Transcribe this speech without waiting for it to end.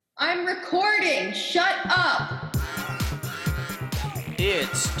I'm recording. Shut up.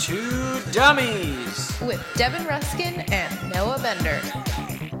 It's Two Dummies with Devin Ruskin and Noah Bender.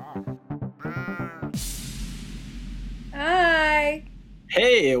 Hi.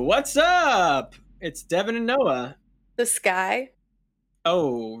 Hey, what's up? It's Devin and Noah. The sky.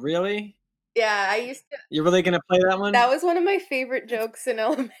 Oh, really? Yeah, I used to. You're really gonna play that one? That was one of my favorite jokes in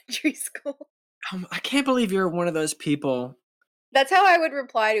elementary school. I can't believe you're one of those people. That's how I would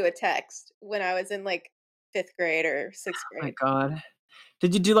reply to a text when I was in like 5th grade or 6th Oh my grade. god.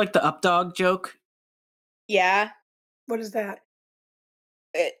 Did you do like the up dog joke? Yeah. What is that?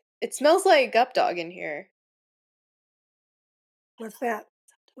 It smells like up dog in here. What's that?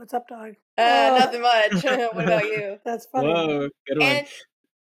 What's up, dog? Nothing much. What about you? That's funny. Whoa, good one. And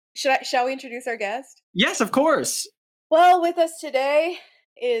shall we introduce our guest? Yes, of course. Well, with us today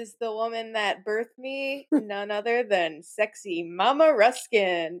is the woman that birthed me, none other than sexy Mama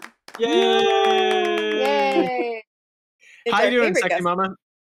Ruskin. Yay! Yay! It's How our you doing, favorite sexy guest. mama?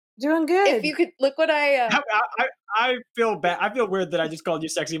 Doing good. If you could look what I feel bad. I feel weird that I just called you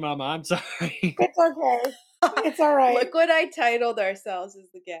sexy mama. I'm sorry. It's okay. It's all right. look what I titled ourselves as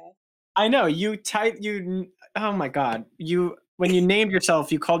the guest. I know you. Oh my god. When you named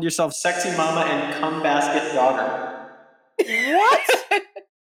yourself, you called yourself sexy mama and cum basket daughter. What?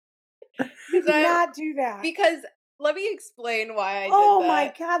 You Because I- cannot do that. Because let me explain why I did Oh that.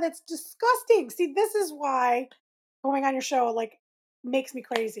 my god, that's disgusting. See, this is why going on your show like makes me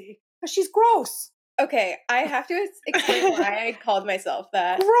crazy. Because she's gross. Okay, I have to explain why I called myself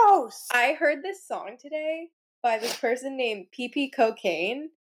that. Gross. I heard this song today by this person named PP Cocaine,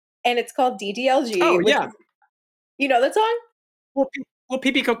 and it's called DDLG. Oh, which yeah. is- you know that song? Well,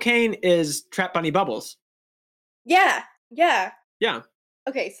 PP Cocaine is Trap Bunny Bubbles. Yeah. Yeah.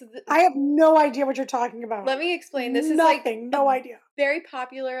 Okay, so I have no idea what you're talking about. let me explain. This is nothing. like No a idea. very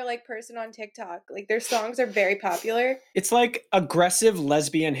popular like person on TikTok. Like their songs are very popular. It's like aggressive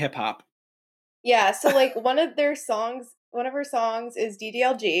lesbian hip hop. Yeah, so like one of her songs is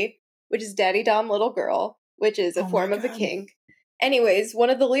DDLG, which is Daddy Dom Little Girl, which is a Oh my form of a God. kink. Anyways, one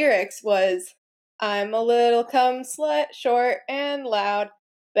of the lyrics was, I'm a little cum slut, short and loud,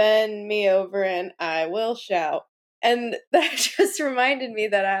 bend me over and I will shout. And that just reminded me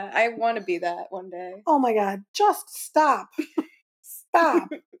that I want to be that one day. Oh my god. Just stop. Stop.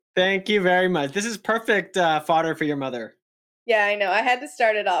 Thank you very much. This is perfect fodder for your mother. Yeah, I know. I had to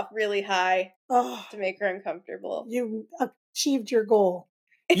start it off really high Oh, to make her uncomfortable. you achieved your goal.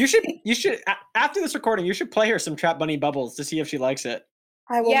 You should after this recording, you should play her some Trap Bunny Bubbles to see if she likes it.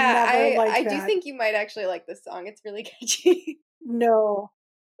 I will Yeah, never like I that. do think you might actually like this song. It's really catchy. No.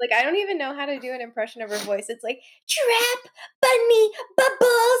 Like, I don't even know how to do an impression of her voice. It's like, Trap Bunny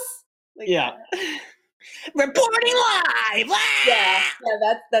Bubbles! Like Yeah. that. Reporting live. Yeah,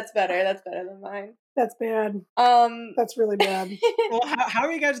 that's better. That's better than mine. That's bad. That's really bad. Well, how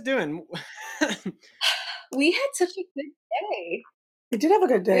are you guys doing? We had such a good day. You did have a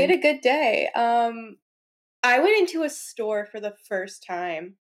good day. We had a good day. I went into a store for the first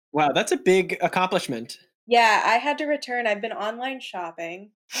time. Wow, that's a big accomplishment. Yeah, I had to return. I've been online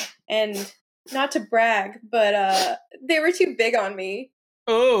shopping, and not to brag, but they were too big on me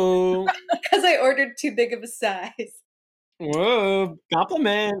Oh, because I ordered too big of a size. whoa,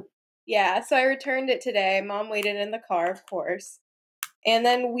 compliment. Yeah, so I returned it today. Mom waited in the car, of course. And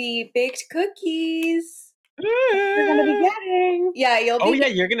then we baked cookies. You're gonna be getting. Yeah, you'll be. Oh yeah,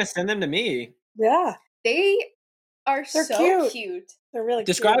 you're gonna send them to me. Yeah, They are They're so cute. cute. they're really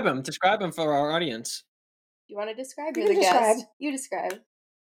Describe cute. them. Describe them for our audience. You want to describe? You You're the can describe. guest. You describe.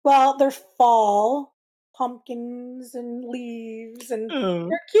 Well, they're fall pumpkins and leaves, and Oh.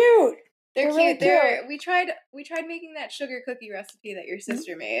 they're cute. They're They're really cute. They're we tried making that sugar cookie recipe that your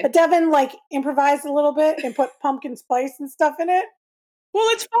sister made. But Devin like improvised a little bit and put pumpkin spice and stuff in it. Well,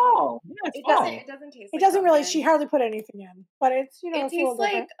 it's fall. Yeah, it's It fall. doesn't taste. It like doesn't really. pumpkin. She hardly put anything in, but it's It it's a little tastes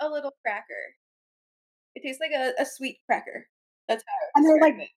like different. a little cracker. It tastes like a sweet cracker. That's how I And would they're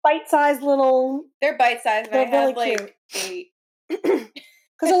like describe it. bite-sized little. They're bite sized, and They're I had really like 8. Because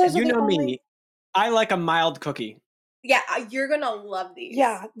those are You the know only. me. I like a mild cookie. Yeah, you're gonna love these.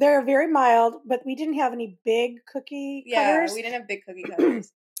 Yeah, they're very mild, but we didn't have any big cookie Yeah, cutters we didn't have big cookie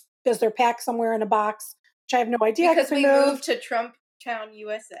cutters because they're packed somewhere in a box, which I have no idea because we moved to Trump Town,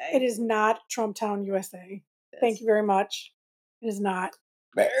 USA. It is not Trump Town, USA. Thank you very much. It is not.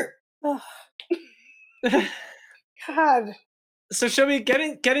 Oh, God. So shall we get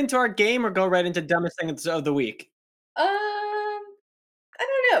into our game or go right into dumbest things of the week? I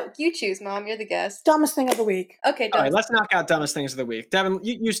don't know. You choose, Mom. You're the guest. Dumbest thing of the week. Okay, All right, done. let's knock out dumbest things of the week. Devin,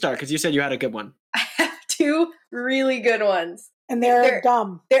 you start because you said you had a good one. I have two Really good ones. And they're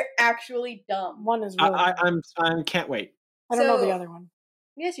dumb. They're actually dumb. One is really dumb. I can't wait. I don't know the So- other one.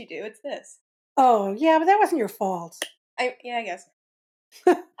 Yes, you do. It's this. Oh, yeah, but that wasn't your fault. I guess.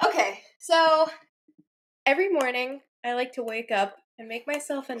 Okay, so every morning I like to wake up and make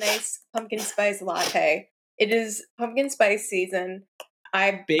myself a nice pumpkin spice latte. It is pumpkin spice season.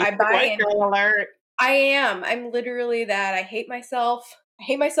 I buy white in. girl alert. I am. I'm literally that. I hate myself. I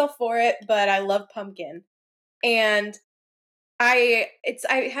hate myself for it, but I love pumpkin. And I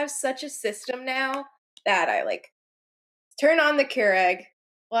have such a system now that I like turn on the Keurig.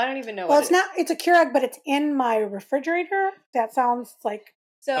 Well, I don't even know Well, what it's not. It's a Keurig, but it's in my refrigerator. That sounds like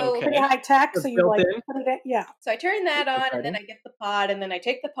So Okay. pretty high tech. It's So you built like in? put it in. Yeah. So I turn that on, and then I get the pod, and then I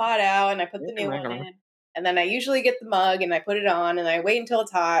take the pod out, and I put the new one in, and then I usually get the mug, and I put it on, and I wait until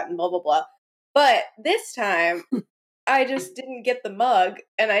it's hot, and blah blah blah. But this time, I just didn't get the mug,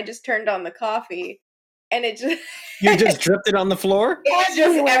 and I just turned on the coffee, and it just You just dripped it on the floor? it's just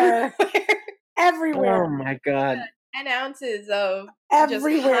Everywhere. everywhere. Everywhere. Oh my god. 10 ounces of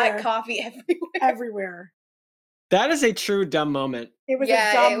Everywhere. just hot coffee everywhere. Everywhere. That is a true dumb moment. It was Yeah,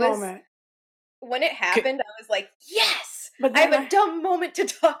 a dumb it was- moment. When it happened, I was like, yes! But I have then a dumb moment to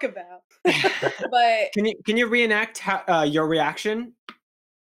talk about. But Can you reenact your reaction?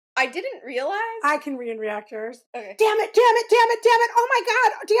 I didn't realize. I can read in reactors. Okay. Damn it! Damn it! Damn it! Damn it! Oh my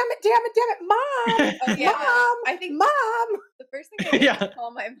god! Damn it! Damn it! Damn it! Mom! Oh, yeah. Mom! I think Mom! the first thing I did Yeah. was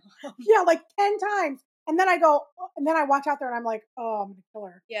call my mom. Yeah, like 10 times. And then I go, and then I watch out there and I'm like, oh, I'm gonna kill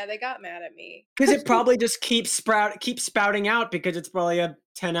her. Yeah, they got mad at me. Because it probably just keeps spouting out because it's probably a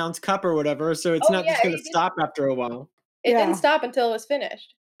 10-ounce cup or whatever, so it's Oh, not yeah, just going to you did- stop after a while. It Yeah. didn't stop until it was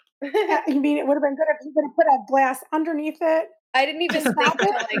finished. You mean it would have been good if you could have put a glass underneath it? I didn't even Stop think to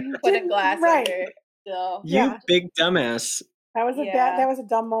it. like You put a didn't- glass right. under it. So You Yeah. big dumbass. That was Yeah. that was a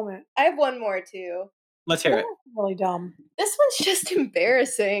dumb moment. I have one more too. Let's hear That it. was really dumb. This one's just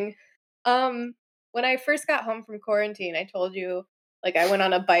embarrassing. When I first got home from quarantine, I told you like I went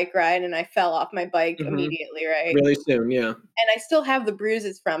on a bike ride and I fell off my bike Mhm. immediately, right? Really soon, yeah. And I still have the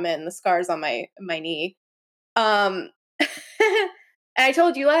bruises from it and the scars on my knee. And I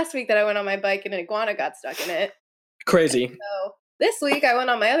told you last week that I went on my bike and an iguana got stuck in it. Crazy. So this week I went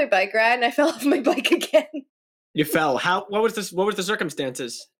on my other bike ride and I fell off my bike again. You fell. What was the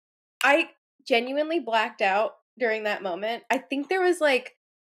circumstances? I genuinely blacked out during that moment. I think there was like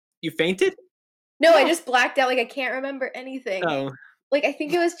You fainted? no, I No. just blacked out. Like I can't remember anything. Oh. Like I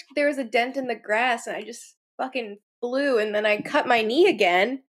think there was a dent in the grass and I just fucking flew and then I cut my knee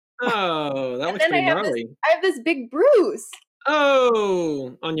again. Oh, that And was then pretty I have this- gnarly. I have this big bruise.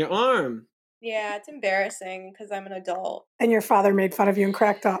 Oh, on your arm. Yeah, it's embarrassing because I'm an adult. And your father made fun of you and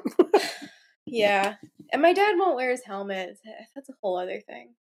cracked up. Yeah, and my dad won't wear his helmet. That's a whole other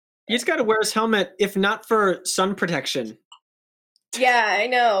thing. He's got to wear his helmet, if not for sun protection. Yeah, I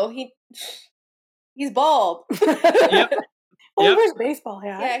know. He's bald. Yep. Well, Yep. he wears a baseball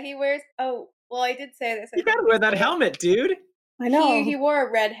hat. Yeah, he wears. Oh, well, I did say this. I You got to think wear that before. helmet, dude. I know. He wore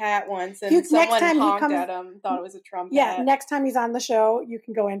a red hat once, and You- next someone time he honked comes- at him. Thought it was a Trump yeah, hat. next time he's on the show, you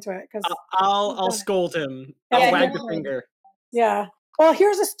can go into it because I'll scold him. Yeah, I'll he wag the would. finger. yeah. Well,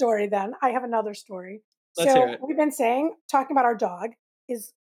 here's a story then. I have another story. Let's so hear it. we've been talking about our dog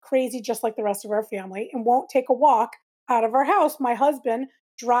is crazy just like the rest of our family and won't take a walk out of our house. My husband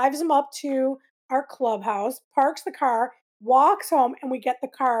drives him up to our clubhouse, parks the car, walks home, and we get the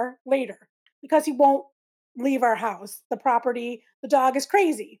car later because he won't leave our house. The property, the dog is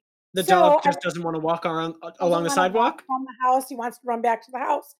crazy. The So dog I- just doesn't want to walk along Doesn't the wanna walk sidewalk. from the house. He wants to run back to the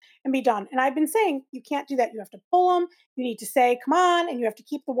house and be done. And I've been saying, you can't do that. You have to pull him. You need to say, come on, and you have to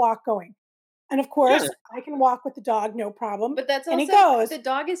keep the walk going. And of course, I can walk with the dog, no problem. But that's And he also goes- the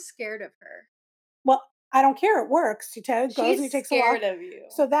dog is scared of her. Well, I don't care. It works. He goes and he She's takes a walk. scared of you.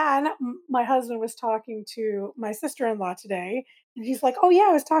 So then my husband was talking to my sister-in-law today, and he's like, oh, yeah,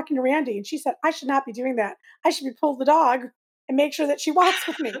 I was talking to Randy. And she said, I should not be doing that. I should be pull the dog and make sure that she walks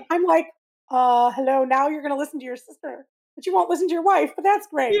with me. I'm like, hello, now you're going to listen to your sister, but you won't listen to your wife, but that's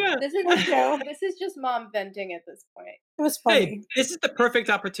great. Yeah. This is Thank you. this is just mom venting at this point. It was funny. Hey, this is the perfect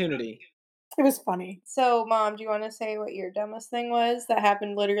opportunity. It was funny. So, mom, do you want to say what your dumbest thing was that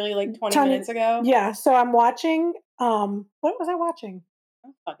happened literally like 20 Tell me- minutes ago? Yeah, so I'm watching, what was I watching? I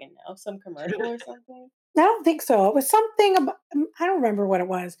don't fucking know. Some commercial or something. I don't think so. It was something about, I don't remember what it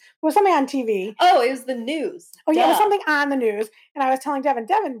was. It was something on TV. Oh, it was the news. Oh, yeah, it was Duh. something on the news. And I was telling Devin,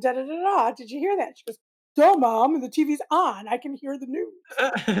 da da da da, did you hear that? She goes, no, Mom, and the TV's on. I can hear the news.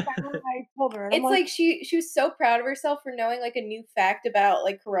 And I told her. And I'm It's like she was so proud of herself for knowing like a new fact about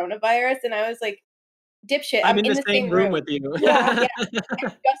like coronavirus, and I was like, dipshit, I'm I'm in the same room with you. Yeah. I just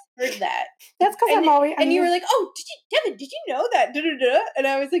heard that. That's because I'm always. And you were like, oh, Devin, did you know that? Da-da-da. And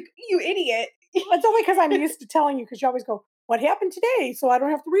I was like, you idiot. It's only because I'm used to telling you because you always go, "What happened today?" So I don't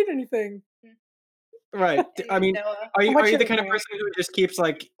have to read anything. Right. I mean, Noah. are you What's the yours, kind of Noah? person who just keeps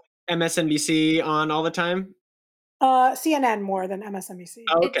like MSNBC on all the time? CNN more than MSNBC.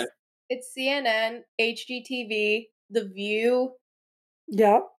 Oh, okay. It's CNN, HGTV, The View,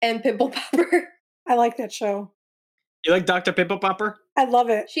 Yep, and Pimple Popper. I like that show. You like Dr. Pimple Popper? I love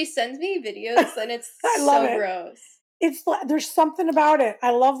it. She sends me videos and it's I love so it. gross. It's there's something about it.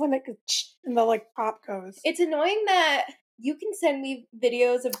 I love when it goes and the like pop goes. It's annoying that you can send me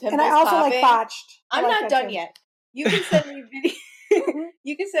videos of pimples And I also popping. like botched. I I'm like not that done too. yet. You can send me videos.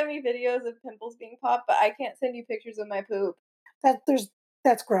 You can send me videos of pimples being popped, but I can't send you pictures of my poop.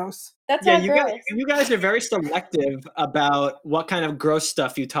 That's gross. That's Yeah, not gross. you guys are very selective about what kind of gross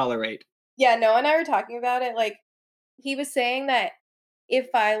stuff you tolerate. Yeah, Noah and I were talking about it. Like, he was saying that if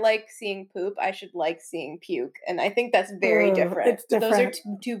I like seeing poop, I should like seeing puke. And I think that's very Ugh, different. it's different. Those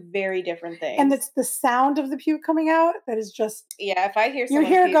are two very different things. And it's the sound of the puke coming out that is just yeah, if I hear you someone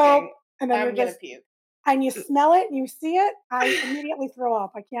hear puking, go and then I'm you're gonna just puke. and you smell it and you see it, I immediately throw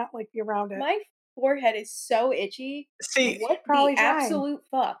up. I can't like be around it. My forehead is so itchy. See, What probably the fine. absolute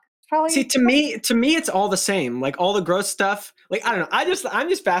fuck? It's probably see, to me, it's all the same. Like all the gross stuff. Like I don't know. I'm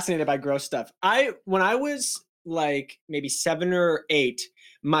just fascinated by gross stuff. When I was like maybe 7 or 8,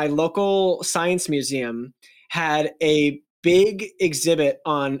 my local science museum had a big exhibit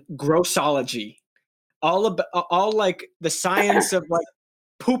on grossology, all like the science of like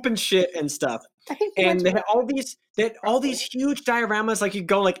poop and shit and stuff. I think you And went they to had all these huge dioramas, like you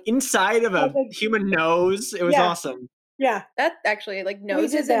go like inside of a Like a- human nose. It was Yeah. awesome. Yeah, That's actually like did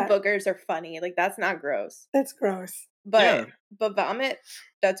noses and that. boogers are funny. Like that's not gross. that's gross. But vomit,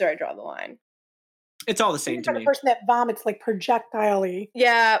 that's where I draw the line. It's all the You're same to the me. person that vomits like projectile-y.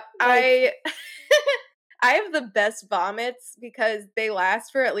 Yeah, Like- I have the best vomits because they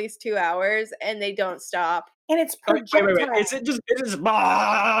last for at least 2 hours and they don't stop. And it's Oh, projectile. wait. Is it just it's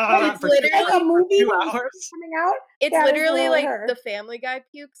for literally like a movie 2 when it's hours? coming out. It's That is literally like her. the Family Guy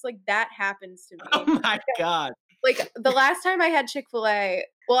pukes. Like that happens to me. Oh my god. Like the last time I had Chick-fil-A,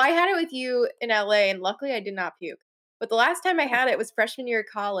 well, I had it with you in LA and luckily I did not puke. But the last time I had it was freshman year of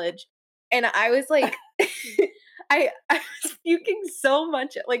college and I was like I was puking so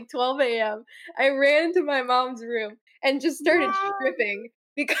much at like 12 a.m. I ran into my mom's room and just started stripping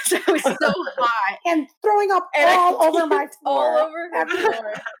because I was so hot. And throwing up And all over my floor. All over her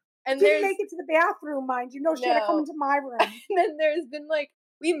floor. And Didn't there's make it to the bathroom, mind you. No, she had to come No. into my room. and then there's been like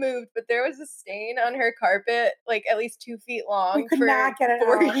we moved, but there was a stain on her carpet, like at least 2 feet long. We could for not get it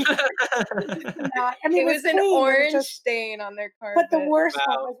 4 out. years. Not, I mean, It was an clean, orange just- stain on their carpet. But the worst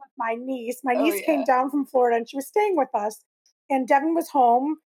Wow. one was with my niece. My Oh, niece came yeah. down from Florida and she was staying with us. And Devin was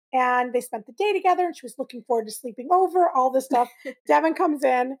home and they spent the day together and she was looking forward to sleeping over, all this stuff. Devin comes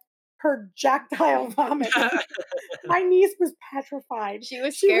in, projectile vomit. My niece was petrified. She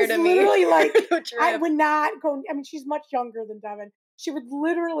was She scared was of me. literally like, Go I trip. would not go. I mean, she's much younger than Devin. She would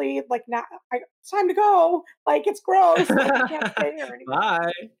literally like, not. It's time to go. Like it's gross. Like, I can't stay here anymore.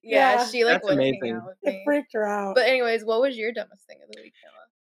 Bye. Yeah, Yeah. she like That's wouldn't hang amazing. out with It me. freaked her out. But anyways, what was your dumbest thing of the week,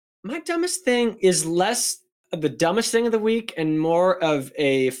 Noah? My dumbest thing is less of the dumbest thing of the week and more of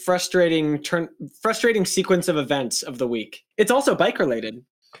a frustrating sequence of events of the week. It's also bike related.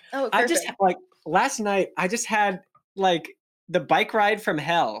 Oh, I perfect. just like last night I just had like the bike ride from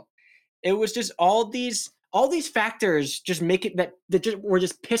hell. It was just all these factors just make it that just were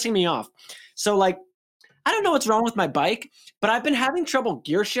just pissing me off. So like I don't know what's wrong with my bike, but I've been having trouble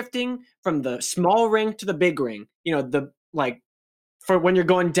gear shifting from the small ring to the big ring. You know, the like for when you're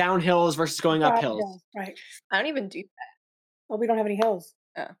going down hills versus going up hills. Right. I don't even do that. Well, we don't have any hills.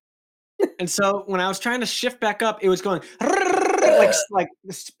 And so when I was trying to shift back up, it was going like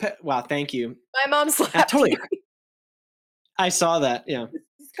wow, thank you. My mom slapped totally. you. I saw that. Yeah.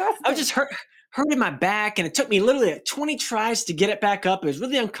 Disgusting. I was just hurting my back, and it took me literally like 20 tries to get it back up. It was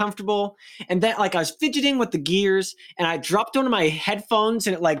really uncomfortable, and then like I was fidgeting with the gears, and I dropped one of my headphones,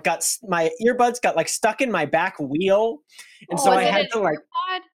 and it like my earbuds got like stuck in my back wheel, and so Was I it had an to like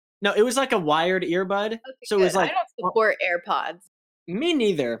AirPod? no, it was like a wired earbud, Okay, so it was good. like I don't support AirPods. me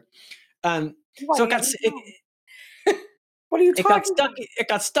neither. What, So you it got have any What are you it got talking stuck. It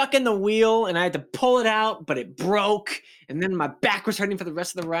got stuck in the wheel, and I had to pull it out, but it broke, and then my back was hurting for the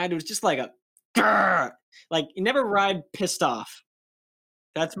rest of the ride. It was just like a grrr. Like you never ride pissed off.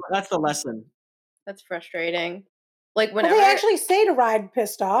 That's the lesson. That's frustrating. Like Well, whenever they actually say to ride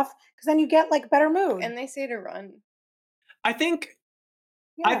pissed off because then you get like better mood. and they say to run. I think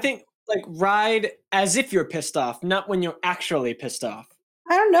Yeah. like ride as if you're pissed off, not when you're actually pissed off.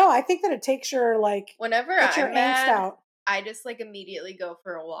 I don't know. I think that it takes your like Whenever gets your I'm angst mad, out. I just like immediately go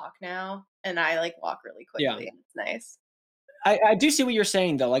for a walk now, and I like walk really quickly. Yeah. And it's nice. I do see what you're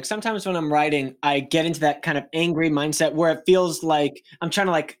saying though. Like sometimes when I'm writing, I get into that kind of angry mindset where it feels like I'm trying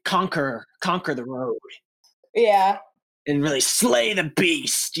to like conquer the road Yeah. and really slay the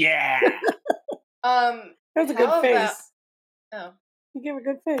beast. Yeah. That was a good how face. about- Oh, You gave a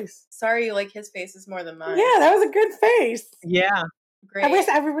good face. sorry, you like his faces more than mine. Yeah, that was a good face. Yeah. Great. I wish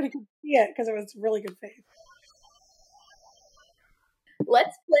everybody could see it because it was a really good face.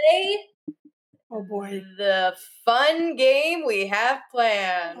 Let's play Oh boy. the fun game we have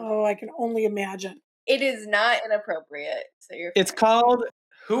planned. Oh, I can only imagine. It is not inappropriate, so you're It's fine. called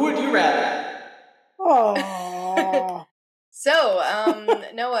Who Would You Rather? Oh. So,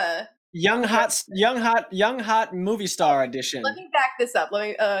 Noah, Young hot movie star edition. let me back this up. Let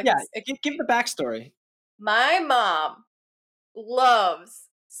me Yeah, give the backstory. my mom loves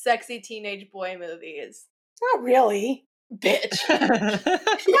sexy teenage boy movies. Not really. Bitch.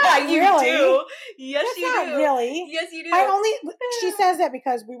 That's Yeah, you really. do. Yes, That's you not do. really. Yes, you do. She says that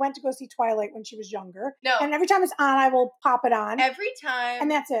because we went to go see Twilight when she was younger. No. And every time it's on, I will pop it on. every time And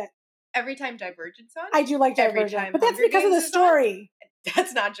that's it. every time Divergent's on. I do like Every Divergent. time But that's Hunger because of the Games is on? story.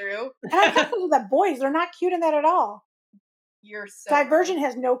 That's not true. And I think because of the boys. They're not cute in that at all. You're so Divergent right.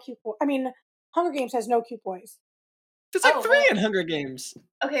 has no cute boys. I mean, Hunger Games has no cute boys. There's like Oh, 3 well. in Hunger Games.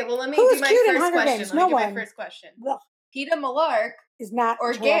 Okay, well let me Who's do my cute in first Hunger question. Games? Let me No do my one. first question. Ugh, Peeta Malark is not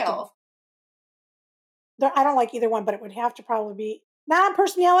or attractive. Gale? I don't like either one, but it would have to probably be not on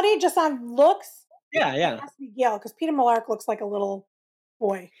personality, just on looks. Yeah, It yeah. has to be Gail because Peter Malark looks like a little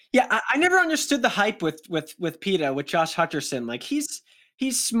boy. Yeah, I never understood the hype with PETA, with Josh Hutcherson. Like he's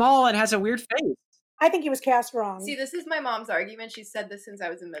small and has a weird face. I think he was cast wrong. See, this is my mom's argument. She said this since I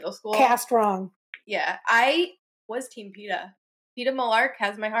was in middle school. Cast wrong. Yeah, I was Team Peeta. Peeta Malark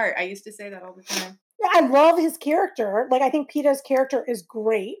has my heart. I used to say that all the time. Yeah, I love his character. Like I think Peeta's character is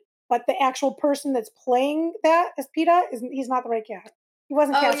great, but the actual person that's playing that as Peeta he's not the right cat. He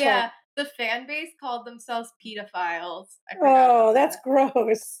wasn't Oh cast yeah, right. the fan base called themselves pedophiles. I forgot Oh, about that's that.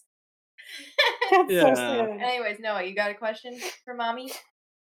 gross. That's so Yeah. sad. Anyways, Noah, you got a question for mommy?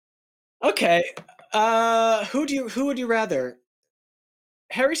 Okay. Who would you rather?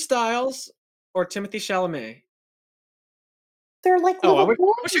 Harry Styles or Timothy Chalamet? They're like Oh, I little wish you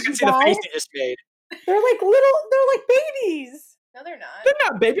boys, could you see the face guys. you just made. They're like babies. No, they're not. They're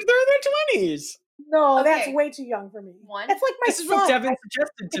not babies, they're in their 20s. No, that's Okay. way too young for me. One. That's like my This is son. what Devin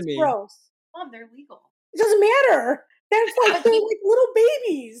suggested to It's me. gross. Mom, they're legal. It doesn't matter. That's like they're like little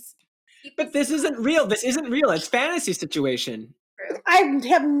babies. Keep But this isn't real. This isn't real. It's fantasy situation. true. I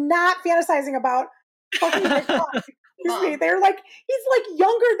am not fantasizing about fucking my son. Excuse me. Mom. They're like he's like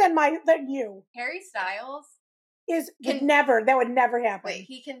younger than you. Harry Styles, Would Can- never that would never happen. wait,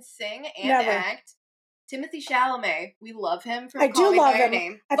 he can sing and Never. act. Timothy Chalamet, we love him from I Call do Me love by Your him.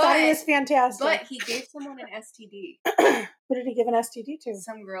 Name. I thought he was fantastic. But he gave someone an STD. Who did he give an STD to?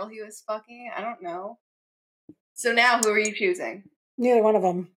 Some girl he was fucking. I don't know. So now, who are you choosing? Neither one of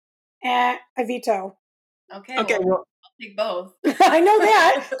them. I veto. Okay, Okay, well, well, I'll take both. I know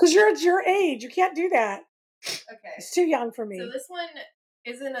that because you're at your age. You can't do that. Okay. It's too young for me. So this one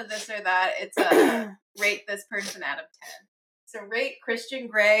isn't a this or that. It's a rate this person out of 10. So rate Christian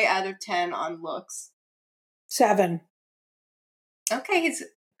Grey out of 10 on looks. 7. Okay, he's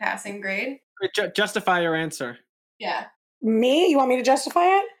passing grade. justify your answer. Yeah. Me? You want me to justify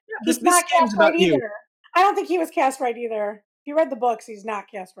it? This He's not game's cast right about you. either. I don't think he was cast right either. If you read the books, he's not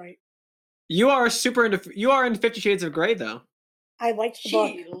cast right. You are into 50 Shades of Grey, though. I liked the book.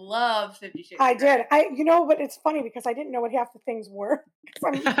 She loved 50 Shades I of Grey. did. But it's funny because I didn't know what half the things were. 'Cause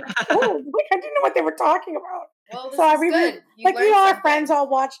I'm old. Like I didn't know what they were talking about. Well, this So I is reread, good. You like learned our something. friends all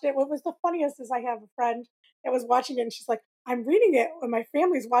watched it. What was the funniest is I have a friend that was watching it and she's like, I'm reading it when my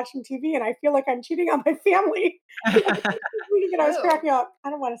family's watching TV and I feel like I'm cheating on my family. Reading it, I was Ew. cracking up.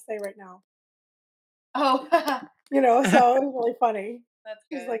 I don't want to say right now. Oh, that's So it was really funny.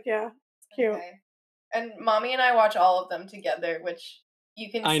 good. She's like, yeah, it's cute. Okay. And mommy and I watch all of them together, which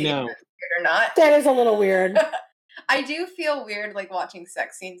you can I see know. if it's weird or not. That is a little weird. I do feel weird like watching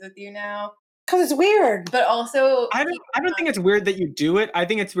sex scenes with you now, Because it's weird. but also I don't think it's weird that you do it. I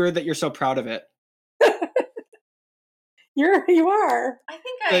think it's weird that you're so proud of it. You are. I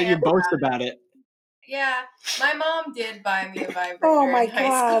think I That you am. boast about it. Yeah, my mom did buy me a vibrator Oh my in high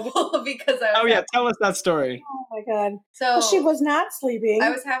God. school because I was Oh yeah, tell us that story. Oh my God. so Well, she was not sleeping. I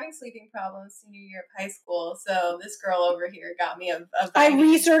was having sleeping problems senior year of high school, so this girl over here got me a I Vibey.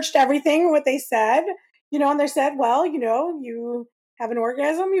 researched everything, what they said, and they said, well, you have an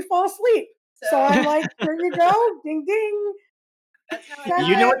orgasm, you fall asleep. So I'm like, here you go, ding ding. That's how That's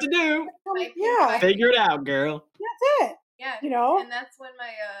You know I what to do. Yeah, Figure it out, girl. that's it. Yeah. You know, And that's when my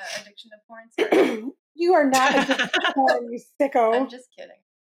addiction to porn started. you are not addicted to porn, you sicko. I'm just kidding.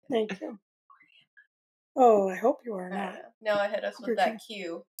 Thank you. Oh, I hope you are I not. don't know. Noah hit us with that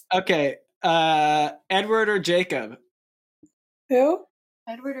cue. Okay. Edward or Jacob? Who?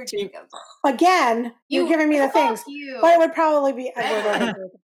 Edward or Team- Jacob? Again, you're giving me the Fuck things. you. But it would probably be Edward over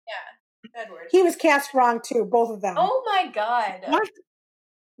Jacob. Yeah, Edward. He was cast wrong too, both of them. Oh my god. What?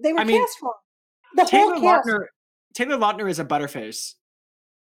 They were I mean, cast wrong. The Taylor whole cast, Taylor Lautner is a butterface.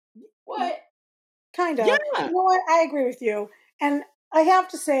 What? kind of. Yeah. You know what? I agree with you. And I have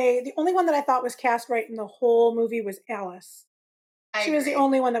to say, the only one that I thought was cast right in the whole movie was Alice. She was the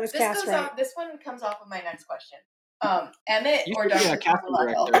only one that was cast right. This one comes off of my next question. Emmett You or should be Dr. a casting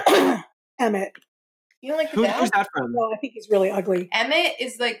Carlisle? director. Emmett. You don't like the Who's dad? that from? No, I think he's really ugly. Emmett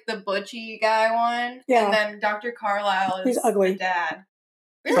is like the butchy guy one. Yeah. And then Dr. Carlisle is He's ugly. the dad.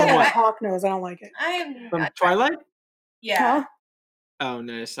 He's From got what? a hawk nose. I don't like it. From Twilight? Yeah. Huh? Oh,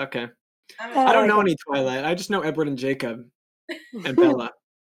 nice. Okay. I'm Oh, I don't like know it. any Twilight. I just know Edward and Jacob and Bella.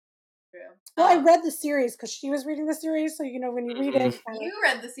 Well, I read the series because she was reading the series. So, you know, when you read it, You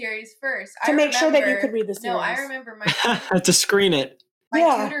read the series first. to make sure that you could read the No, I series. remember my To screen it.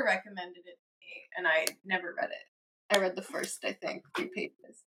 Yeah. tutor recommended it to me, and I never read it. I read the first, I think, 3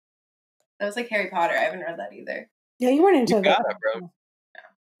 pages. That was like Harry Potter. I haven't read that either. Yeah, you weren't into You got that. it, bro.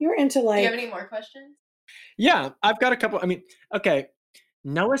 You were into Do like. you have any more questions? Yeah, I've got a couple. I mean, okay.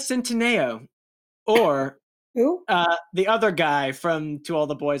 Noah Centineo or Who? the other guy from To All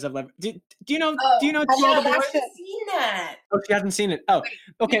the Boys I've Loved. Do you know? Do you know I To All the know, Boys? that's I've seen that. Oh, she hasn't seen it. Oh,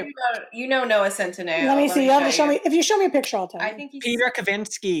 okay. You know Noah Centineo. Let me see. You have to show me. If you show me a picture, I'll tell you. I think he's Peter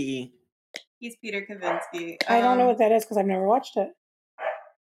Kavinsky. He's Peter Kavinsky. I don't know what that is because I've never watched it.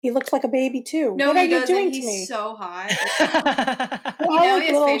 He looks like a baby too. No, what are he you doesn't. doing He's to me? so hot. Well, You I know like he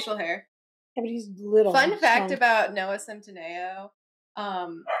has little- facial hair. Yeah, but he's little. Fun fact so- about Noah Centineo.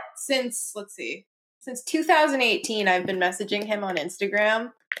 Since 2018, I've been messaging him on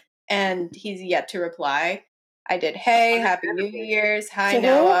Instagram, and he's yet to reply. I did, hey, happy New Year's, hi To who?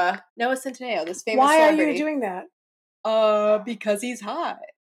 Noah. Noah Centineo, this famous Why celebrity. are you doing that? Because he's hot.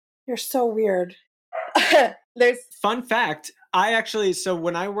 You're so weird. There's Fun fact, I actually, so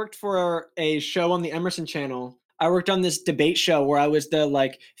when I worked for a show on the Emerson channel, I worked on this debate show where I was the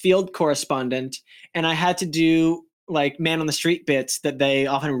like field correspondent, and I had to do like man on the street bits that they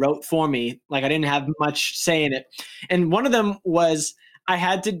often wrote for me. Like I didn't have much say in it. And one of them was I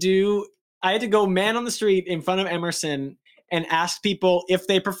had to go man on the street in front of Emerson and ask people if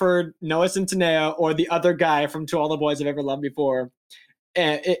they preferred Noah Centineo or the other guy from To All the Boys I've Ever Loved Before.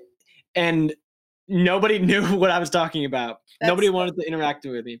 And nobody knew what I was talking about. Nobody wanted to interact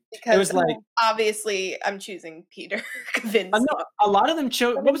with me. because It was like obviously I'm choosing Peter Kavinsky. no, a lot of them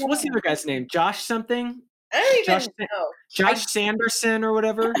chose. What's the other guy's name? Josh something? I don't even Josh- know. Josh Sanderson or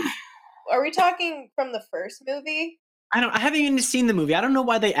whatever. Are we talking from the first movie? I haven't even seen the movie. I don't know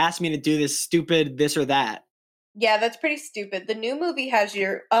why they asked me to do this stupid this or that. Yeah, that's pretty stupid. The new movie has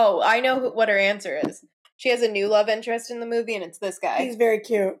your. Oh, I know what her answer is. She has a new love interest in the movie, and it's this guy. He's very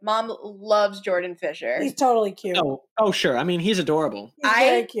cute. Mom loves Jordan Fisher. He's totally cute. Oh, sure. I mean, he's adorable. He's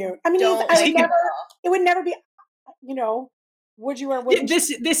very cute. I mean, don't I like would him. never. It would never be. You know, would you or wouldn't?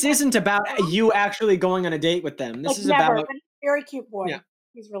 This isn't about you actually going on a date with them. This like is never. about But he's a very cute boy. Yeah.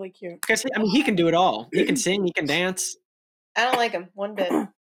 He's really cute. because I mean he can do it all. He can sing. He can dance. I don't like him one bit. I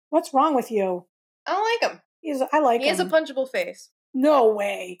What's wrong with you? don't like him. I like He him. has a punchable face. No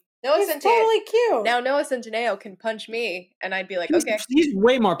way. Noah He's Centineo. totally cute. Now Noah Centineo can punch me, and I'd be like, He's, okay, he's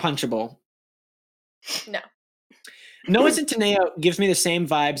way more punchable. no. Noah Centineo gives me the same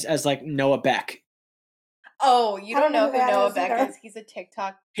vibes as like Noah Beck. Oh, you I don't don't know know who who that Noah is Beck either. is? He's a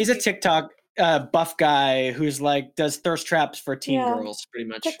TikTok. He's a TikTok buff guy who's like does thirst traps for teen Yeah. girls, pretty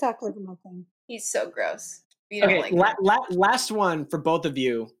much. TikTok was my thing. He's so gross. You don't Okay, like him. last one for both of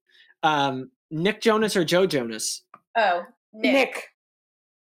you. Nick Jonas or Joe Jonas? Oh, Nick.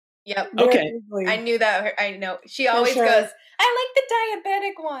 Yep. Very Okay. easily. I knew that. I know. She For always sure. goes, I like the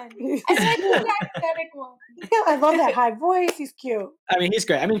diabetic one. I like the diabetic one. Yeah, I love that high voice. He's cute. I mean, he's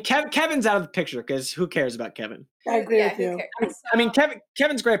great. I mean, Kevin's out of the picture because who cares about Kevin? I agree Yeah, with who you. cares? I mean,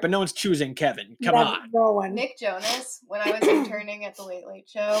 Kevin's great, but no one's choosing Kevin. Come Never- on. No one. Nick Jonas, when I was interning at the Late Late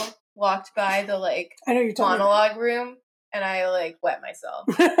Show, walked by the like I know you're talking monologue room, and I like wet myself.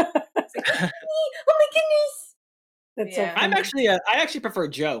 about. Oh my goodness! That's Yeah. so funny. I actually prefer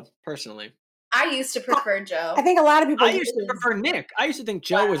Joe personally. I used to prefer Joe. I think a lot of people I used to prefer Nick. I used to think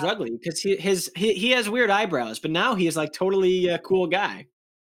Joe was ugly because he has weird eyebrows, but now he is like totally a cool guy.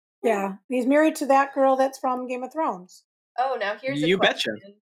 Yeah, he's married to that girl that's from Game of Thrones. Oh, now here's a You question.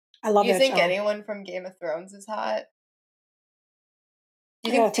 betcha. I love Do you that think show. anyone from Game of Thrones is hot?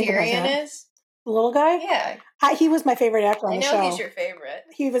 Do I you gotta think think about Tyrion that. is? The little guy? Yeah. He was my favorite actor on I the know show. he's your favorite.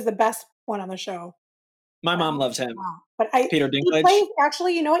 He was the best one on the show. My mom loves him. But Peter he Dinklage. plays,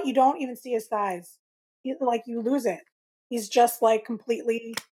 actually, you know what? You don't even see his thighs. You lose it. He's just like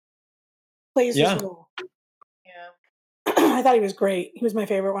completely plays Yeah. his role. Yeah. I thought he was great. He was my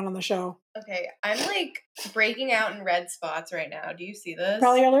favorite one on the show. Okay, I'm like breaking out in red spots right now. Do you see this?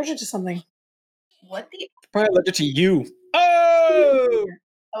 Probably allergic to something. What the? Probably allergic to you. Oh!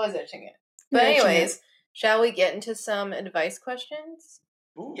 I was itching it. But You're itching it. anyways, shall we get into some advice questions?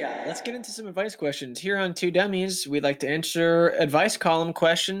 Yeah, let's get into some advice questions. Here on Two Dummies, we'd like to answer advice column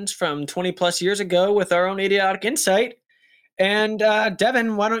questions from 20 plus years ago with our own idiotic insight. And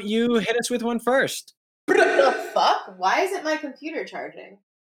Devin, why don't you hit us with one first? The fuck? Why isn't my computer charging?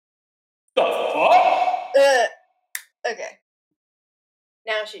 The fuck? Okay.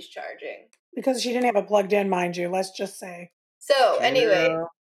 Now she's charging. Because she didn't have it plugged in, mind you. Let's just say. So, anyway,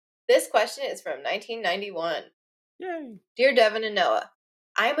 this question is from 1991. Yay. Dear Devin and Noah,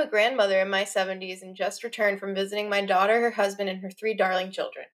 I am a grandmother in my 70s and just returned from visiting my daughter, her husband, and her 3 darling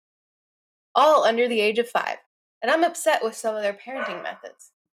children, all under the age of 5. And I'm upset with some of their parenting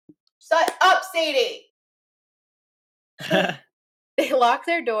methods. Shut up, Sadie! They lock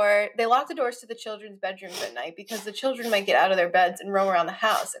the doors to the children's bedrooms at night because the children might get out of their beds and roam around the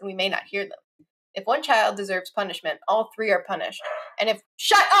house and we may not hear them. If one child deserves punishment, all 3 are punished.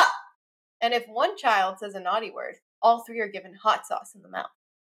 Shut up! And if one child says a naughty word, all 3 are given hot sauce in the mouth.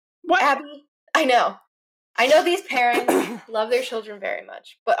 What? Abby, I know these parents love their children very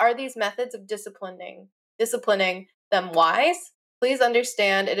much, but are these methods of disciplining them wise? Please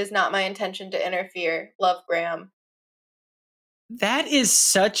understand it is not my intention to interfere. Love, Graham. That is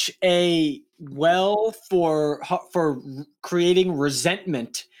such a for creating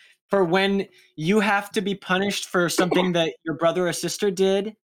resentment for when you have to be punished for something that your brother or sister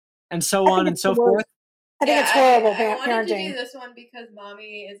did, and so on and so forth. I think it's horrible I wanted to parenting. do this one because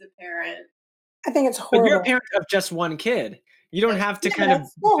mommy is a parent. I think it's But horrible. you're a parent of just one kid. You don't have to kind of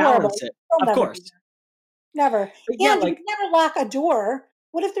that's still balance horrible. it. Don't Of never course. do that. Never. But yeah, And you can never lock a door.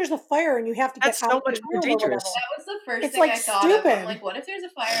 What if there's a fire and you have to get That's out so of much the more room or dangerous. whatever? That was the first It's thing like I thought of. I'm stupid. like, what if there's a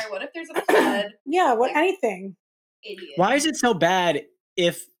fire? What if there's a flood? Yeah, Like, anything. Idiot. Why is it so bad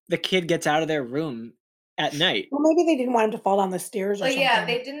if the kid gets out of their room at night? Well, maybe they didn't want him to fall down the stairs or But something. yeah,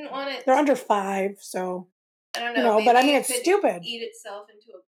 they didn't want it. They're under 5, so I don't you know. know. But I mean, maybe it's it could stupid. Eat itself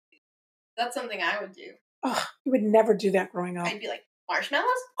into a. That's something I would do. Ugh, you would never do that growing up. I'd be like, marshmallows?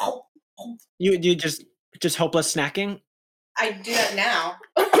 Oh. You just hopeless snacking? I'd do that now.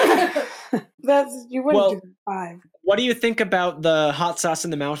 You wouldn't Well, do that at 5. What do you think about the hot sauce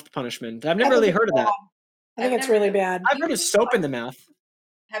in the mouth punishment? I've never I think really it's heard of that. bad. I think I've it's never really done- bad. I've heard of soap in the mouth.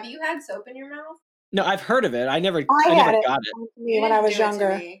 Have you had soap in your mouth? No, I've heard of it. I never I had it got it. to me You when I didn't was do it to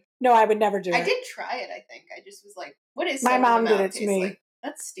younger. me. No, I would never do it. I did try it, I think. I just was like, what is My soap in the mom did mouth it to taste me. like?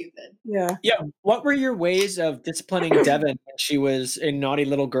 That's stupid. Yeah. Yeah. What were your ways of disciplining Devin when she was a naughty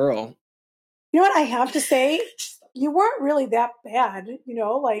little girl? You know what I have to say? You weren't really that bad, you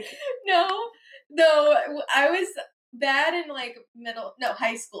know, like No, I was bad in like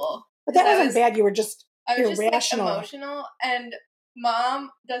high school. but that I wasn't was- bad. You were just I was just irrational. like emotional, and mom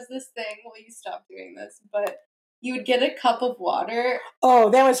does this thing. Will you stop doing this? But you would get a cup of water. Oh,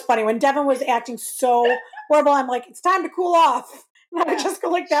 that was funny. When Devin was acting so horrible, I'm like, it's time to cool off. And I would Yeah. just go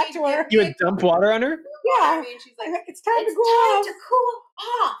like that She'd to her. give You would dump water on her? Yeah. And she's like, It's time to it's cool time off. to cool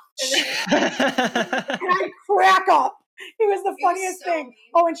off. And then, And I'd crack up. It was the was funniest so thing. mean.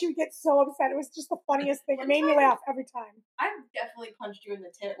 Oh, and she would get so upset. It was just the funniest thing. It One made me time- laugh every time. I definitely punched you in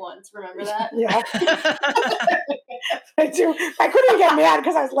the tit once. Remember that? Yeah. I do. I couldn't get mad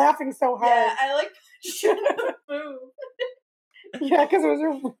because I was laughing so hard. Yeah, I like punched you in the boob. Yeah, because it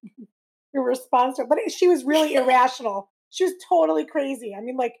was her response to it. But she was really irrational. She was totally crazy. I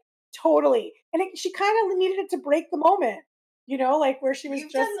mean, like, totally. And she kind of needed it to break the moment, you know, like where she was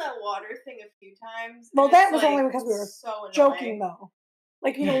You've just done the water thing a few times. Well, and that it's, was only because we were so annoying. joking, though.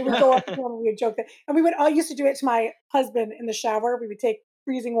 Like, you know, we would go up to him and we would joke that. And we would all used to do it to my husband in the shower. We would take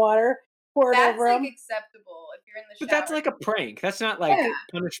freezing water, pour it That's over like him. acceptable if you're in the shower. But that's like a prank. That's not like Yeah.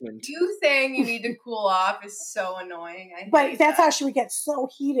 punishment. You saying you need to cool off is so annoying. I But hate that's that. how she would get so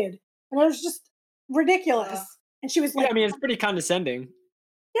heated. And it was just ridiculous. Ugh. And she was Yeah, like, I mean, it's pretty condescending.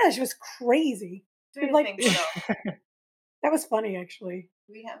 yeah, she was crazy. Doing like- things so- That was funny, actually.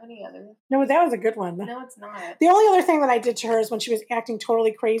 Do we have any other? No, that was a good one. No, it's not. The only other thing that I did to her is when she was acting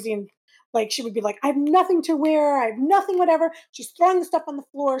totally crazy and like she would be like, I have nothing to wear, I have nothing, whatever. She's throwing the stuff on the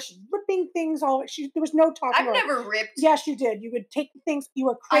floor, she's ripping things all. There was no talking. I've to her. never ripped. Yes, you did. You would take the things. You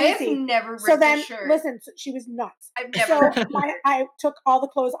were I have crazy. never ripped So then, a shirt. listen, so she was nuts. I've never. So I took all the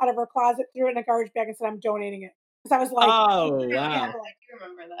clothes out of her closet, threw it in a garbage bag, and said, I'm donating it. Because I was like, Oh, Yeah, wow. I do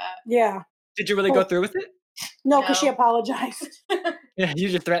remember that. yeah. Did you really go through with it? No, because she No. apologized. Yeah, you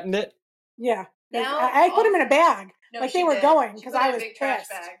just threatened it? Yeah. 'Cause Now, I put them in a bag. No, like she they were did. going She because put it I in a was big trash pissed.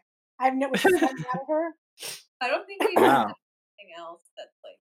 bag. I've never was something out of her. I don't think we Wow. did anything else that's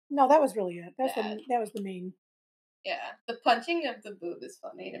like. No, that was really it. That Bad. was the main. Yeah, the punching of the boob is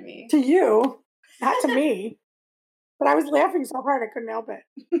funny to me. To you, not to me. But I was laughing so hard I couldn't help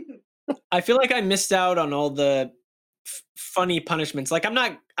it. I feel like I missed out on all the funny punishments. Like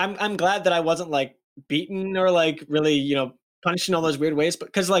I'm glad that I wasn't like beaten or like really, punished in all those weird ways, but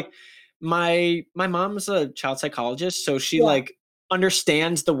because like my mom's a child psychologist, so she Yeah. like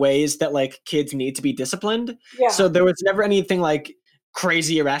understands the ways that like kids need to be disciplined. Yeah. So there was never anything like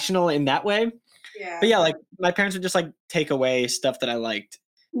crazy irrational in that way. Yeah. But yeah, like my parents would just like take away stuff that I liked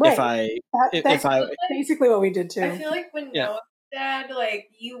right. if I That's if I basically what we did too. I feel like when Yeah. Noah's dad, like,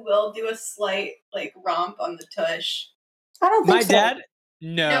 you will do a slight like romp on the tush. I don't think my so. dad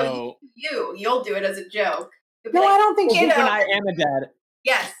No, you'll do it as a joke. You'll be No, like, I don't think "Get he when up." I am a dad.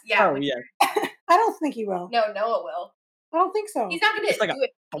 Yes, yeah. Oh when- yeah. I don't think he will. No, Noah will. I don't think so. He's not gonna It's like a- do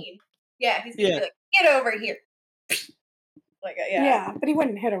it mean. Yeah, he's gonna Yeah. be like, "Get over here." Like, yeah. But he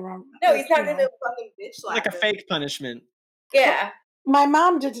wouldn't hit her wrong. No, he's not you know. gonna fucking bitch slap Like a him. fake punishment. Yeah. My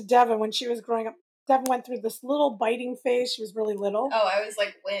mom did to Devin when she was growing up. Devin went through this little biting phase. She was really little. Oh, I was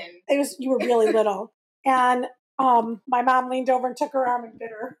like, when? You were really little. And my mom leaned over and took her arm and bit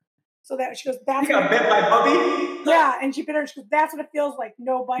her. So that she goes, that's what bit by Bubby? yeah, and she bit her and she goes, that's what it feels like,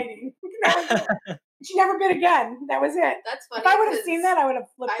 no biting. She never bit again. That was it. That's funny. If I would have 'cause seen that, I would have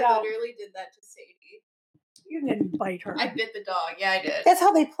flipped I out. literally did that to Sadie. You didn't bite her. I bit the dog. Yeah, I did. That's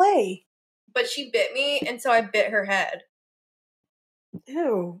how they play. But she bit me, and so I bit her head.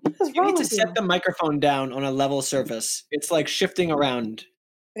 Ew. What is You wrong need to with you? set the microphone down on a level surface. It's like shifting around.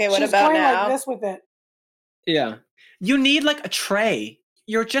 Okay, what She's about going now? like this with it. Yeah. You need like a tray.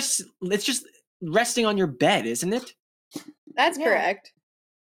 It's just resting on your bed, isn't it? That's Yeah. correct.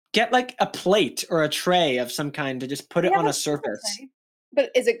 Get like a plate or a tray of some kind to just put it Yeah, on a that's what they surface. say. But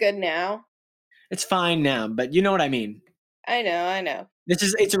is it good now? It's fine now, but you know what I mean. I know.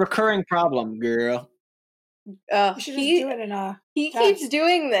 It's a recurring problem, girl. You should just He do it in a. keeps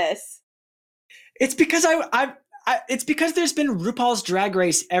doing this. It's because it's because there's been RuPaul's Drag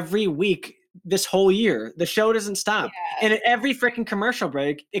Race every week this whole year. The show doesn't stop. Yeah. And at every freaking commercial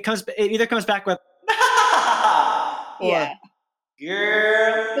break, it either comes back with or Yeah.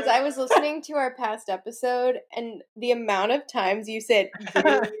 girl. Because I was listening to our past episode, and the amount of times you said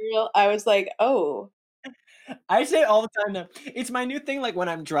 "girl," I was like, oh. I say it all the time now. It's my new thing. Like when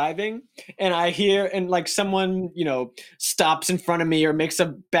I'm driving and I hear and like someone, stops in front of me or makes a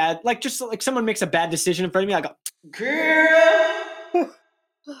bad, someone makes a bad decision in front of me. I go, girl,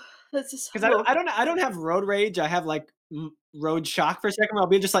 This is because I don't have road rage. I have like road shock for a second. Where I'll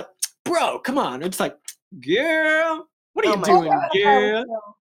be just like, bro, come on. It's like, girl, what are Oh you my doing, God. girl?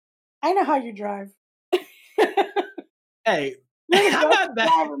 I know how you drive. Hey, You're an I'm not aggressive that.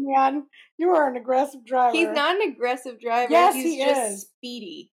 driver, man. You are an aggressive driver. He's not an aggressive driver. Yes, he's he just is.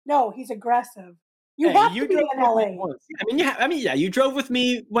 speedy. No, he's aggressive. You Hey, have you to be drove in with me LA. once. Yeah, you drove with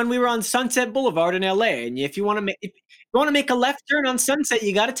me when we were on Sunset Boulevard in LA, and if you want to make a left turn on Sunset,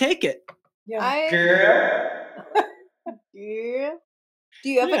 you got to take it. Yeah. Girl. Girl. Do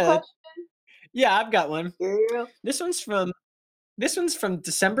you have a Yeah. question? Yeah, I've got one. Girl. This one's from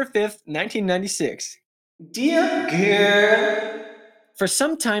December 5th, 1996. Dear girl, for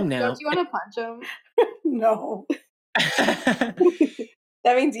some time now. Don't you want to punch him? No.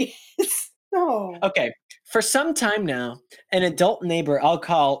 That means yes. No. Okay, for some time now, an adult neighbor I'll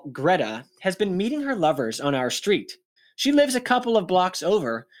call Greta has been meeting her lovers on our street. She lives a couple of blocks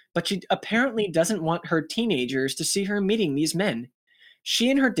over, but she apparently doesn't want her teenagers to see her meeting these men. She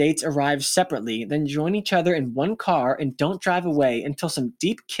and her dates arrive separately, then join each other in one car and don't drive away until some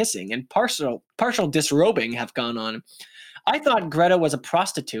deep kissing and partial disrobing have gone on. I thought Greta was a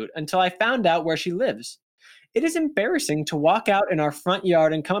prostitute until I found out where she lives. It is embarrassing to walk out in our front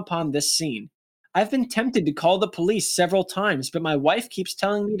yard and come upon this scene. I've been tempted to call the police several times, but my wife keeps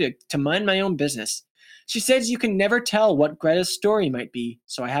telling me to mind my own business. She says you can never tell what Greta's story might be,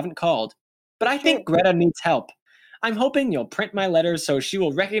 so I haven't called. But I think Greta needs help. I'm hoping you'll print my letters so she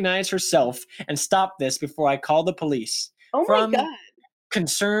will recognize herself and stop this before I call the police. Oh from my god.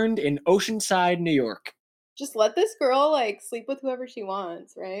 Concerned in Oceanside, New York. Just let this girl like sleep with whoever she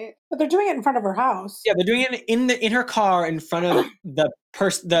wants, right? But they're doing it in front of her house. Yeah, they're doing it in her car in front of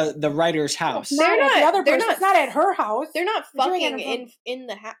the writer's house. It's not at the other they're person. not- It's not at her house. They're not They're doing it fucking in front- in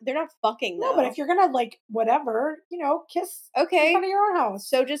the house. They're not fucking though. No, but if you're gonna like whatever, kiss in okay, front of your own house.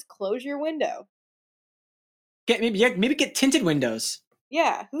 so just close your window. Maybe get tinted windows.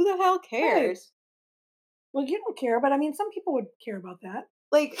 Yeah, who the hell cares? Well, you don't care, but I mean, some people would care about that.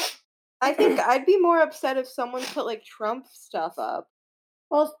 Like, I think I'd be more upset if someone put like Trump stuff up.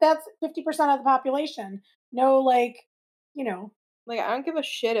 Well, that's 50% of the population. No, like, you know, Like, I don't give a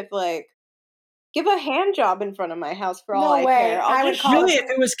shit if like give a hand job in front of my house for all No I way. care. I I'll would just call Really, it- if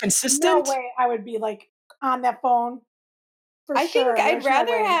it was no consistent, way I would be like on that phone. For I sure. think I'd There's no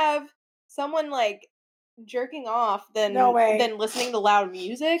rather way. have someone like jerking off than No way. than listening to loud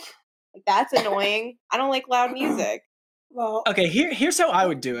music. Like, that's annoying. I don't like loud music. Well, okay, here's how I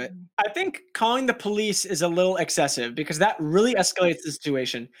would do it. I think calling the police is a little excessive because that really escalates the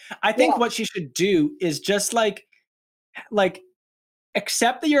situation. I think Yeah. what she should do is just like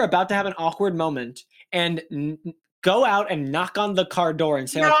accept that you're about to have an awkward moment and go out and knock on the car door and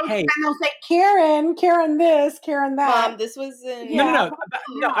say no, like, "Hey, and they'll say Karen this, Karen that. Mom, this was in no, no, Yeah,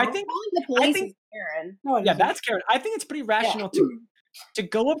 no, no, I no. think calling the police think- is Karen. No, it yeah, isn't. that's Karen. I think it's pretty rational to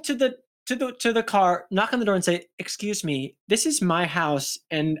go up to the car, knock on the door, and say, "Excuse me, this is my house,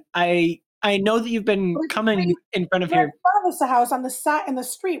 and I know that you've been But it's coming pretty- in front of Right in here." front of us, a house on the side in the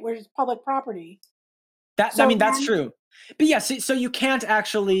street where it's public property. I So mean, that's then- true. But yeah, so you can't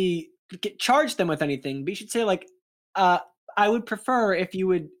actually charge them with anything. But you should say like, "I would prefer if you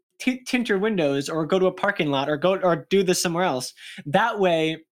would tint your windows, or go to a parking lot, or do this somewhere else." That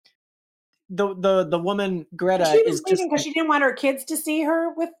way, the woman Greta She is was just leaving because she didn't want her kids to see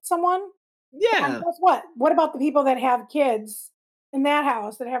her with someone. yeah. And guess what? What about the people that have kids in that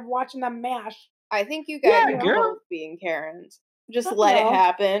house that have watching them mash? I think you guys Yeah, are girl. both being Karens. Just Fuck let it no.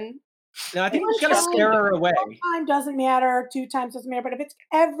 happen. No, I think you One gotta time- scare her away. One time doesn't matter. 2 times doesn't matter. But if it's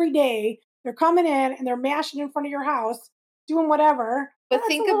every day, they're coming in and they're mashing in front of your house, doing whatever. But that's a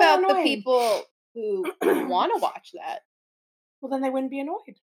think little about the annoying. people who want to watch that. Well, then they wouldn't be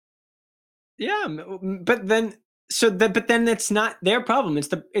annoyed. Yeah, but then but then it's not their problem. It's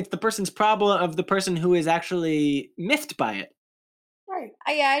the person's problem of the person who is actually miffed by it. Right.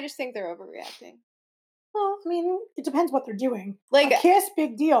 I just think they're overreacting. Well, I mean, it depends what they're doing. Like, A kiss,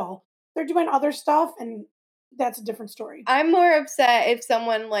 big deal. They're doing other stuff, and that's a different story. I'm more upset if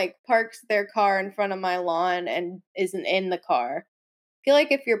someone like parks their car in front of my lawn and isn't in the car. I feel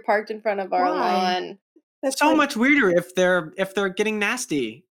like if you're parked in front of our Why? lawn, That's So like- much weirder if they're getting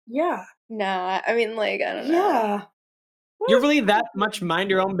nasty. Yeah. nah. I mean, like, I don't know. Yeah. You're really that much mind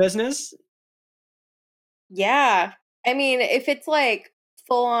your own business? Yeah. I mean, if it's like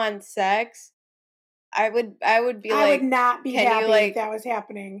full on sex, I would be I like, would not be can you, happy like- if that was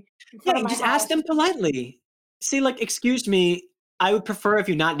happening. In Yeah, front of my just house. ask them politely. Say like, "Excuse me, I would prefer if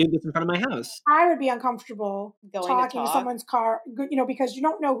you not do this in front of my house." I would be uncomfortable Going to talking to talk. someone's car, because you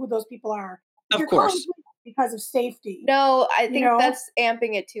don't know who those people are. If Of you're calling course. police because of safety. no, I think know? that's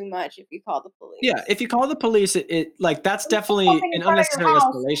amping it too much if you call the police. Yeah, if you call the police, it like that's If you put definitely something in an front of your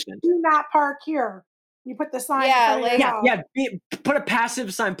unnecessary house, escalation. Do not park here. You put the sign Yeah, in front of like- your Yeah, house. yeah. Put a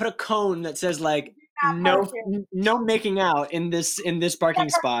passive sign. Put a cone that says like, not "No, park here. no making out in this parking There are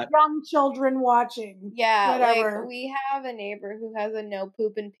spot." Young children watching. Yeah, Whatever. like we have a neighbor who has a no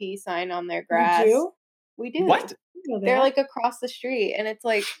poop and pee sign on their You grass. do? We do. What? You know They're that. like across the street, and it's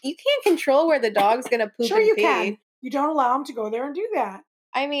like you can't control where the dog's gonna poop Sure and you pee. can. You don't allow them to go there and do that.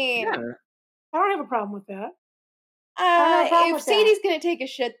 I mean, Yeah. I don't have a problem with that. don't have a problem if with that. Sadie's gonna take a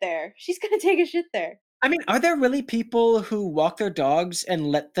shit there, she's gonna take a shit there. I mean, are there really people who walk their dogs and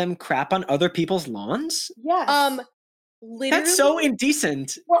let them crap on other people's lawns? Yes. Literally, That's so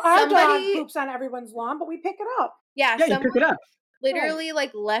indecent. well, our somebody- dog poops on everyone's lawn, but we pick it up. yeah, Yeah, you someone pick it up. literally like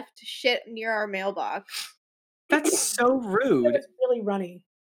left shit near our mailbox. That's so It rude. was really runny.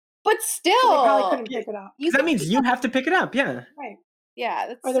 But So they probably still, couldn't pick it up. you That can means pick you up- have to pick it up. Yeah. Right. Yeah,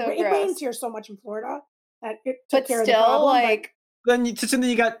 that's Or so it gross. rains here so much in Florida that it took But care still, of the problem. but like, Then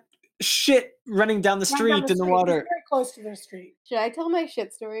you got shit running down the run street down in the street. It's water. very close to the street. should I tell my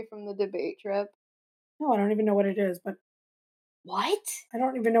shit story from the debate trip? No, I don't even know what it is, but What? I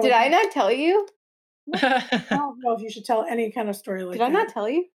don't even know. Did what I not tell you? I don't know if you should tell any kind of story like Did that. I not tell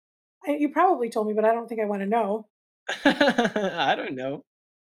you? You probably told me, but I don't think I want to know. I don't know.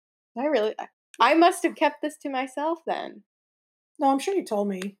 I must have kept this to myself then. No, I'm sure you told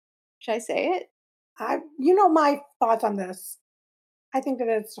me. Should I say it? You know my thoughts on this. I think that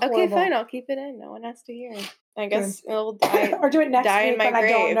it's horrible. Okay, fine. I'll keep it in. No one has to hear it. I guess it'll die. Or do it next die in week my when I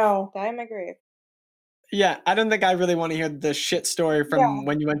don't grave. know. Die in my grave. Yeah, I don't think I really want to hear the shit story from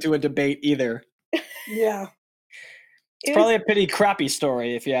when you went to a debate either. Yeah. It's probably a pretty crappy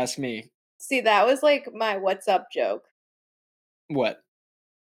story, if you ask me. See, that was like my "what's up" joke What?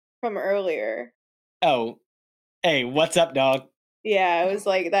 from earlier. Oh, hey, what's up, dog? Yeah, it was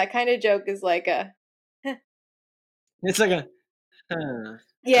like that kind of joke is like a. It's like a.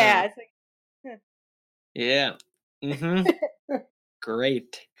 Yeah, it's like. Yeah. Mm-hmm.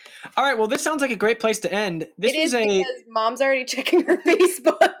 Great. All right. Well, this sounds like a great place to end. This It is was because Mom's already checking her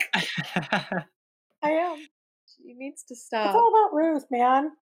Facebook. I am. She needs to It's stop. all about Ruth, man.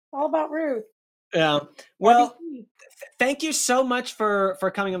 It's all about Ruth. Yeah. Well, RBC. thank you so much for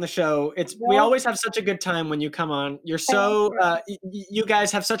coming on the show. We Well- always have such a good time when you come on. You're Thank so you. you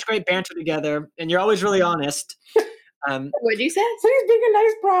guys have such great banter together, and you're always really honest. What'd you say? Please be a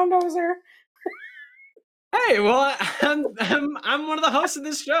nice brown noser. Hey, well, I'm one of the hosts of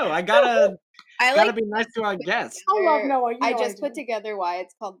this show. I gotta be nice to our guests. I love Noah. You I know just do. put together why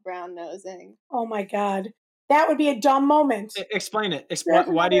it's called brown nosing. Oh my god, that would be a dumb moment. Explain it. There's Why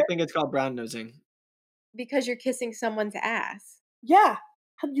do you another- think it's called brown nosing? Because you're kissing someone's ass. Yeah,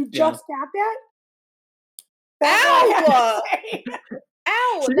 have you Yeah. just got that? That's all I have Ow! to say.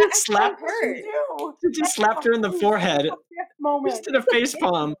 Ow! She That just actually slapped- hurt. You. She just slapped her in the forehead. That's a Biff moment. Just did a face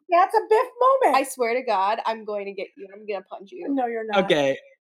palm. That's a Biff moment. I swear to God, I'm going to get you. I'm gonna punch you. No, you're not. Okay.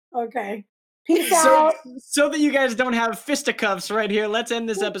 Okay. Peace So, out. so that you guys don't have fisticuffs right here, let's end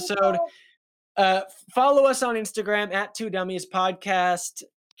this episode. Follow us on Instagram at Two Dummies Podcast.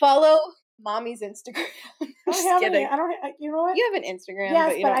 Follow Mommy's Instagram. I Just don't have kidding. any. I don't. You know what? You have an Instagram, yes,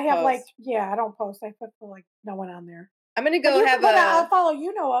 but you but don't I have post. like. Yeah, I don't post. I put like no one on there. I'm gonna But go you have can put I'll a. follow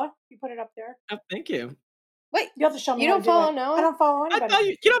you, Noah. You put it up there. Oh, thank you. Wait, You have to show me. You how don't to do follow it. Noah? I don't follow I anybody. thought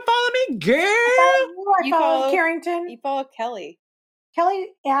you don't follow me, girl. I You follow follow- Carrington. you follow Kelly. Kelly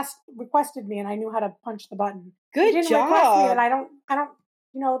requested me, and I knew how to punch the button. Good He didn't request me, job. and I don't.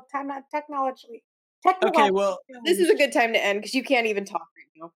 You know, technologically. Okay, well, This is a good time to end because you can't even talk right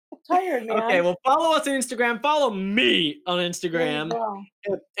now. I'm tired, man. okay, well, follow us on Instagram. Follow me on There you Instagram.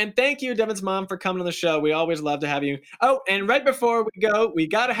 go. And thank you, Devin's mom, for coming on the show. We always love to have you. Oh, and right before we go, we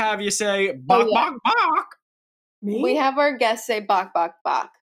got to have you say, bok, yeah. bok, bok. Me? We have our guests say "bok bok bok."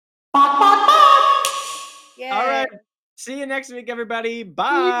 Bok, bok, bok! Yeah. All right. See you next week, everybody.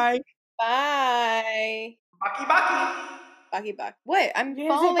 Bye. Bye. Baki, baki. Baki bok. What? I'm You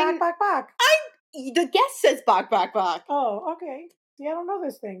didn't say following. bok, bok, bok. The guest says "bok bok bok." Oh, okay. See, I don't know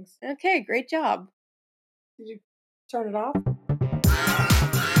those things. Okay, great job. Did you turn it off?